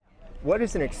What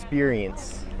is an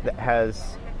experience that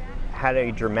has had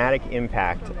a dramatic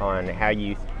impact on how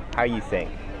you think?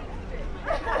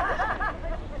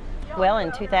 Well,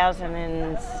 in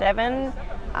 2007,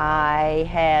 I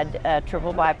had a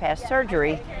triple bypass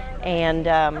surgery, and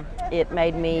it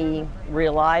made me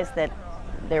realize that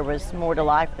there was more to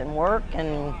life than work,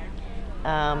 and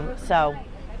so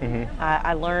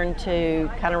I learned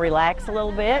to kind of relax a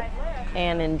little bit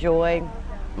and enjoy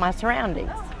my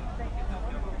surroundings.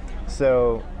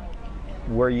 So,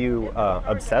 were you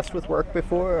obsessed with work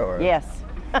before, or? Yes.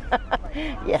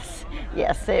 yes.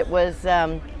 It was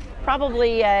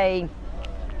probably a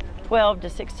 12 to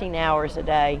 16 hours a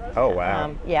day. Oh,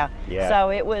 wow. Yeah. Yeah.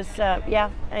 So it was,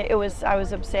 it was. I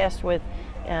was obsessed with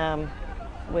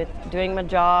doing my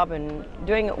job and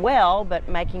doing it well, but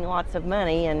making lots of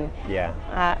money. And Yeah.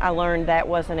 I learned that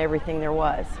wasn't everything there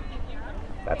was.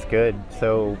 That's good.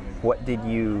 So, what did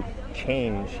you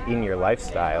change in your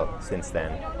lifestyle since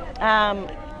then?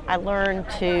 I learned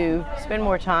to spend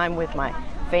more time with my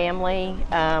family,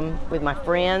 with my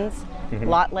friends, a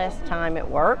lot less time at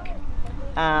work.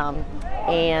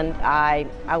 And I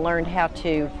learned how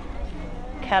to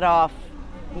cut off,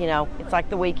 it's like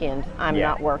the weekend. I'm Yeah.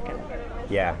 not working.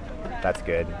 Yeah, that's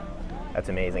good. That's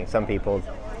amazing. Some people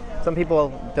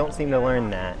don't seem to learn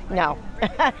that. No,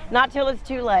 not till it's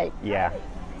too late. Yeah,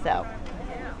 So,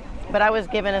 but I was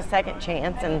given a second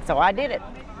chance, and so I did it.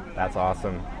 that's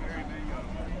awesome.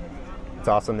 It's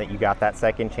awesome that you got that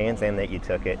second chance and that you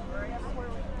took it.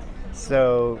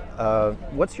 So,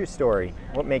 what's your story?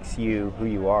 What makes you who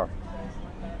you are?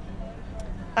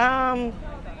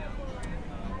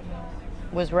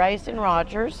 Was raised in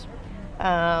Rogers.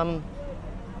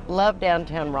 Love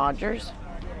downtown Rogers.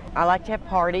 I like to have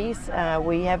parties.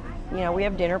 We have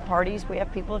dinner parties. We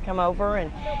have people that come over,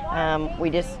 and we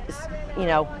just,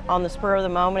 on the spur of the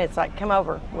moment, it's like, come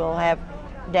over. We'll have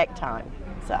deck time.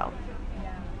 So.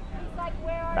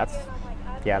 That's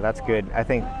good. I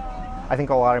think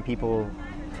a lot of people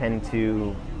tend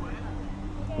to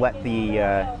let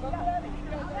the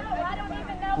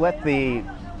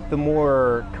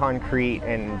more concrete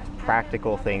and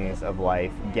practical things of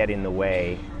life get in the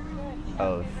way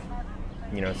of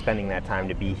spending that time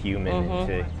to be human, and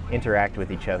to interact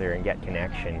with each other and get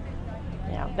connection.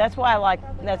 Yeah, that's why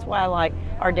I like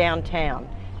our downtown,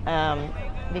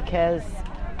 because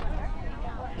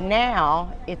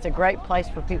now it's a great place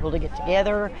for people to get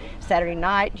together. Saturday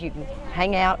night you can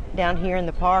hang out down here in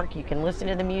the park. You can listen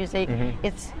to the music.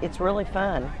 It's really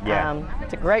fun. Yeah.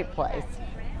 It's a great place.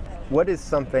 What is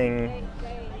something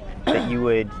that you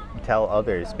would tell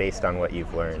others based on what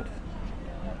you've learned?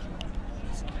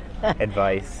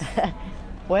 Advice.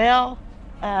 Well,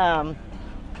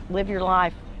 live your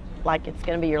life like it's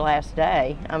going to be your last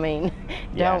day. I mean,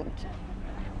 Yeah.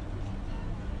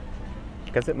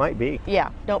 Because it might be.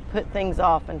 Don't put things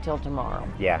off until tomorrow.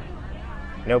 Yeah.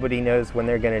 Nobody knows when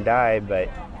they're going to die, but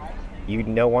you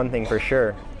know one thing for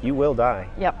sure. You will die.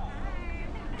 Yep.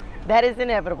 That is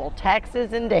inevitable.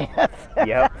 Taxes and death.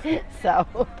 Yep. So,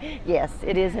 yes,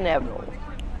 it is inevitable.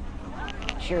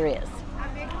 Sure is.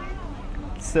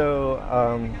 So,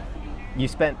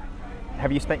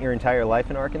 have you spent your entire life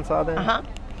in Arkansas then? Uh-huh.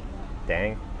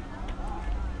 Dang.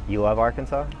 You love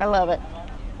Arkansas? I love it.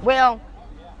 Well,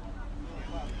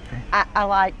 I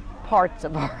like parts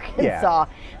of Arkansas.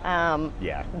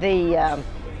 Yeah.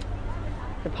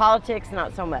 The politics,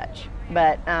 not so much.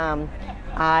 But I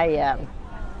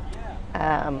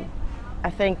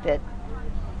think that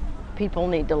people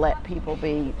need to let people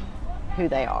be who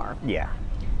they are. Yeah.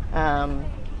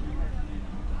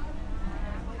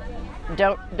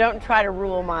 Don't try to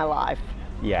rule my life.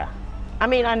 Yeah. I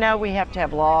mean, I know we have to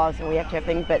have laws and we have to have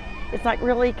things, but it's like,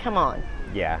 really, come on.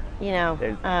 Yeah.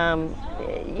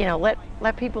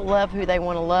 Let people love who they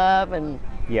want to love and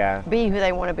Yeah. be who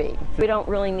they want to be. We don't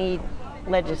really need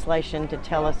legislation to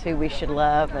tell us who we should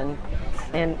love and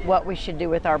what we should do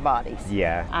with our bodies.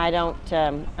 Yeah. I don't.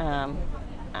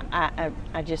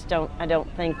 I just don't. I don't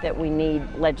think that we need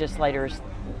legislators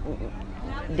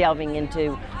delving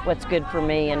into what's good for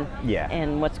me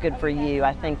and what's good for you.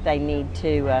 I think they need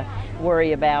to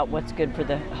worry about what's good for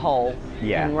the whole.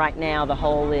 Yeah. And right now the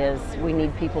whole is we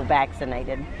need people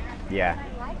vaccinated. Yeah.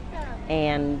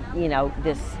 And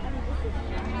this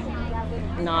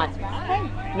not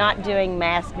doing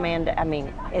mask mandate. I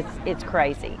mean, it's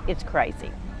crazy. It's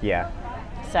crazy. Yeah.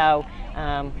 So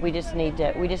we just need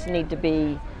to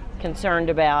be concerned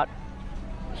about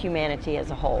humanity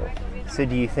as a whole. So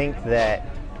do you think that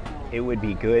it would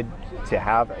be good to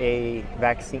have a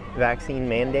vaccine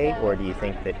mandate, or do you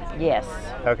think that? Yes.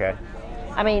 Okay.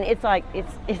 I mean, it's like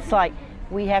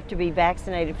we have to be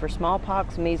vaccinated for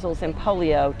smallpox, measles, and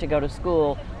polio to go to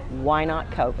school. Why not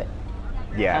COVID?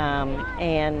 Yeah.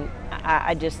 And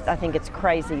I think it's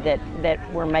crazy that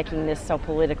we're making this so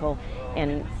political,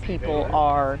 and people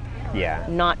are Yeah.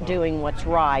 not doing what's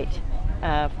right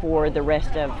for the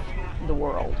rest of the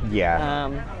world. Yeah.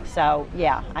 So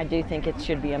yeah, I do think it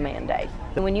should be a mandate.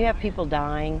 When you have people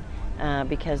dying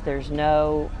because there's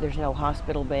no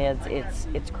hospital beds,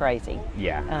 it's crazy.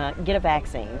 Yeah. Get a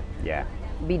vaccine. Yeah.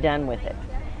 Be done with it.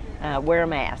 Wear a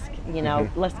mask. You know,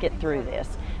 let's get through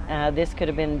this. This could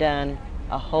have been done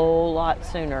a whole lot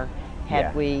sooner had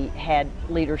Yeah. we had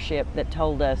leadership that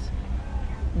told us,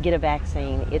 get a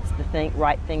vaccine. It's the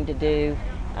right thing to do,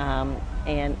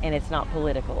 and it's not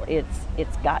political.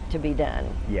 It's got to be done.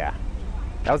 Yeah.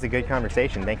 That was a good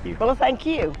conversation. Thank you. Well, thank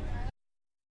you.